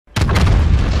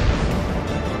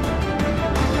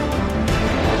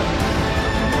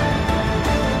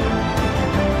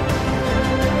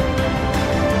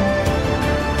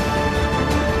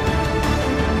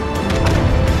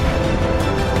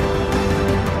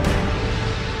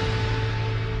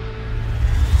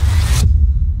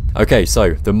Okay, so,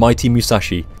 the mighty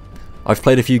Musashi. I've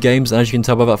played a few games, and as you can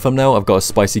tell by that thumbnail, I've got a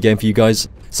spicy game for you guys.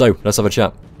 So, let's have a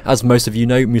chat. As most of you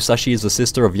know, Musashi is the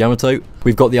sister of Yamato.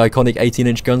 We've got the iconic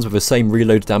 18-inch guns with the same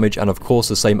reload damage and of course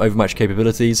the same overmatch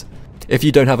capabilities. If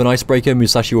you don't have an icebreaker,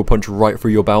 Musashi will punch right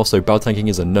through your bow, so bow tanking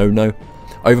is a no-no.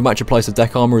 Overmatch applies to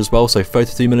deck armor as well, so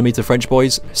 32mm French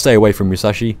boys, stay away from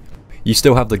Musashi. You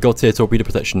still have the god tier torpedo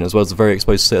protection as well as the very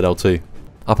exposed citadel too.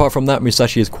 Apart from that,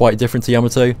 Musashi is quite different to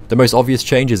Yamato. The most obvious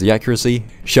change is the accuracy.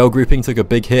 Shell grouping took a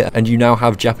big hit and you now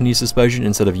have Japanese dispersion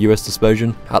instead of US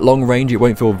dispersion. At long range it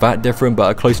won't feel that different,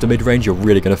 but at close to mid range you're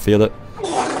really going to feel it.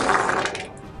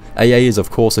 AA is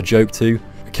of course a joke too.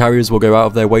 Carriers will go out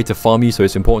of their way to farm you, so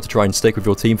it's important to try and stick with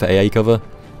your team for AA cover.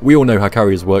 We all know how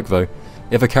carriers work though.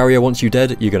 If a carrier wants you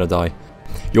dead, you're going to die.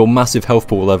 Your massive health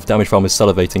pool of damage farm is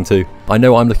salivating too. I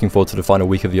know I'm looking forward to the final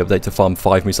week of the update to farm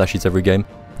 5 Musashis every game.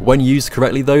 When used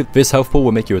correctly though, this health pool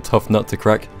will make you a tough nut to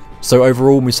crack. So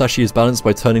overall, Musashi is balanced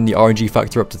by turning the RNG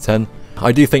factor up to 10.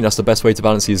 I do think that's the best way to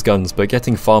balance these guns, but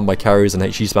getting farmed by carriers and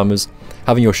HE spammers,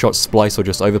 having your shots splice or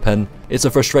just overpen, it's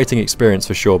a frustrating experience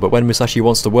for sure, but when Musashi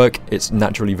wants to work, it's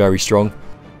naturally very strong.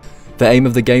 The aim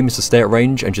of the game is to stay at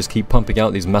range and just keep pumping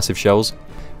out these massive shells.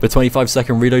 The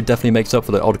 25-second reload definitely makes up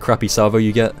for the odd crappy salvo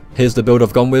you get. Here's the build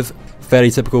I've gone with. Fairly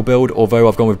typical build, although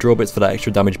I've gone with drill bits for that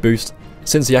extra damage boost.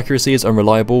 Since the accuracy is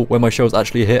unreliable, when my shells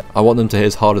actually hit, I want them to hit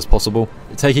as hard as possible.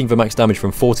 Taking the max damage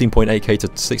from 14.8k to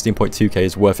 16.2k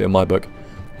is worth it in my book.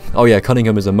 Oh yeah,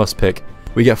 Cunningham is a must pick.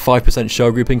 We get 5%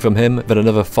 shell grouping from him, then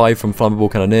another 5 from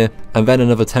Flammable Cannoneer, and then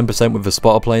another 10% with the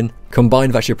spotter plane.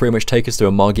 Combined that should pretty much take us to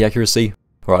a Margi accuracy.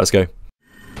 Alright, let's go.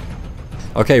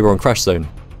 Okay, we're on Crash Zone.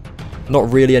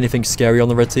 Not really anything scary on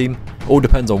the red team. All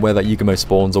depends on where that Yugumo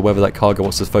spawns or whether that cargo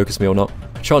wants to focus me or not.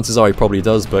 Chances are he probably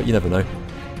does, but you never know.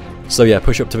 So yeah,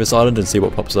 push up to this island and see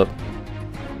what pops up.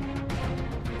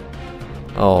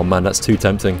 Oh man, that's too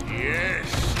tempting.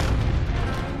 Yes.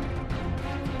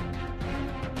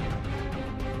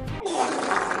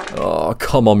 Oh,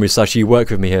 come on Musashi, work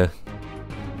with me here.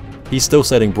 He's still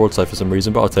sailing broadside for some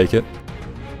reason, but I'll take it.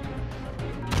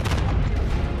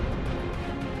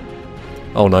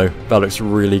 Oh no, that looks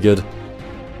really good.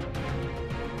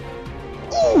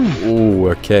 Ooh,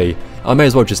 okay. I may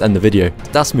as well just end the video.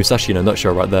 That's Musashi in a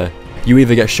nutshell right there. You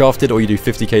either get shafted or you do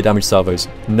 50k damage salvos.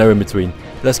 No in between.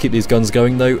 Let's keep these guns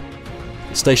going though.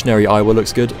 Stationary Iowa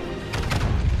looks good.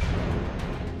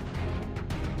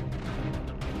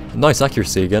 Nice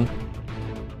accuracy again.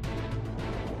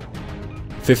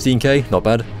 15k, not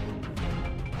bad.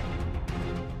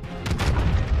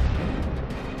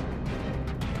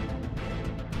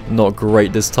 Not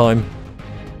great this time.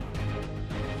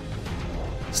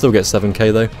 Still get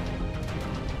 7k though.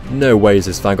 No way is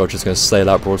this Vanguard just going to sail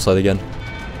out broadside again.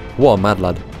 What a mad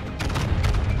lad.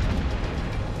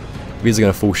 These are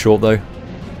going to fall short though.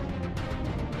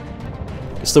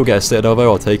 Still get a Citadel though,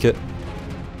 I'll take it.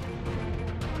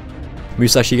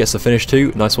 Musashi gets the finish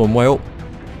too, nice one whale.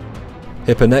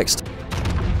 Hipper next.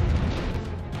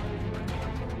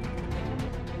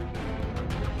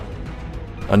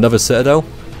 Another Citadel.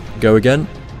 Go again.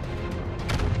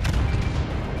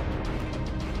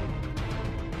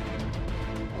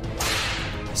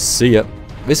 See ya.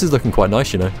 This is looking quite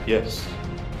nice, you know. Yes.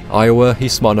 Iowa,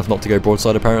 he's smart enough not to go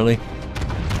broadside apparently.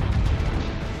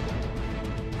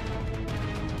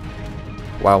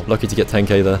 Wow, lucky to get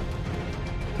 10k there.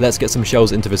 Let's get some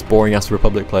shells into this boring ass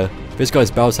Republic player. This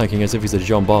guy's bow tanking as if he's a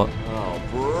Jean Bart. Oh,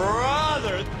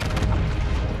 brother.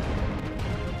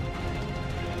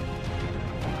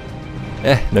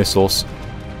 No sauce.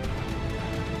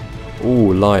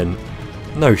 Ooh, Lion.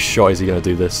 No shot is he gonna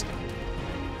do this.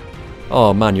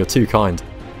 Oh man, you're too kind.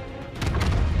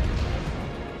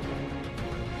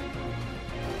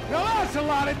 Now that's a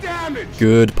lot of damage.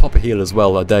 Good, pop a heal as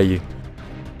well, I dare you.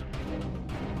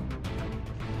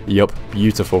 Yup,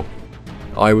 beautiful.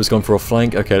 I was gone for a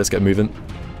flank, okay let's get moving.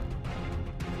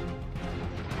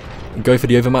 Go for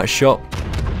the overmatch shot.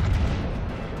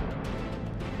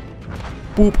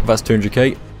 Boop, that's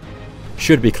 200k.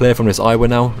 Should be clear from this Iowa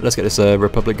now, let's get this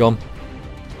Republic gone.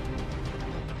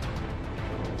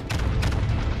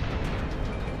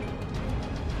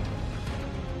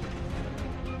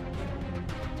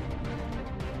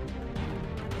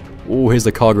 Oh, here's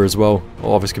the cargo as well.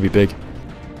 Oh, this could be big.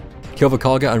 Kill the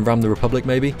cargo and ram the Republic,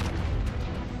 maybe?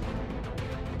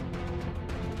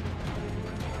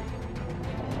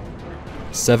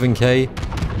 $7k.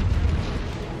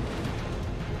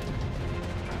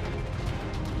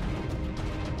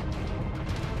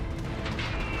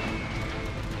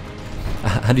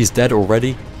 And he's dead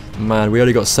already? Man, we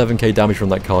only got 7k damage from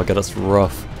that cargo, that's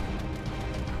rough.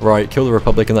 Right, kill the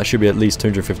Republic and that should be at least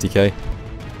 250k.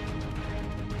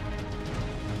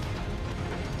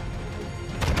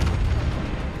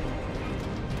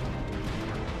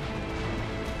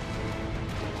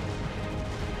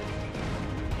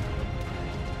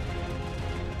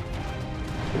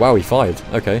 Wow, he fired.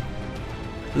 Okay.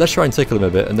 Let's try and tickle him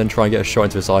a bit and then try and get a shot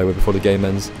into his eye before the game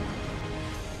ends.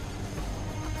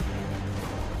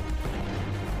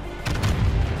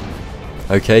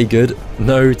 Okay, good.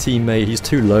 No, teammate, he's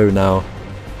too low now.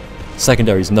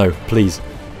 Secondaries, no, please.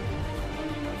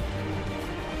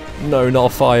 No,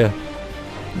 not a fire.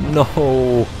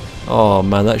 No. Oh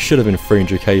man, that should have been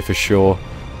 300k for sure.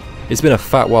 It's been a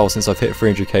fat while since I've hit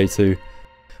 300k too.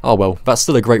 Oh well, that's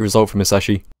still a great result from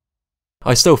Musashi.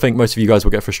 I still think most of you guys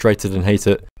will get frustrated and hate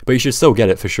it, but you should still get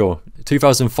it for sure.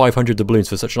 2,500 doubloons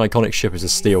for such an iconic ship is a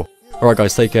steal. Alright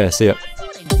guys, take care, see ya.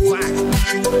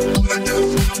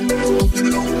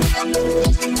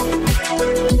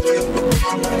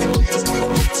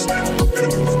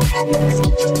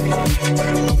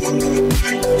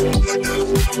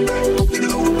 You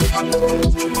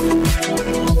know,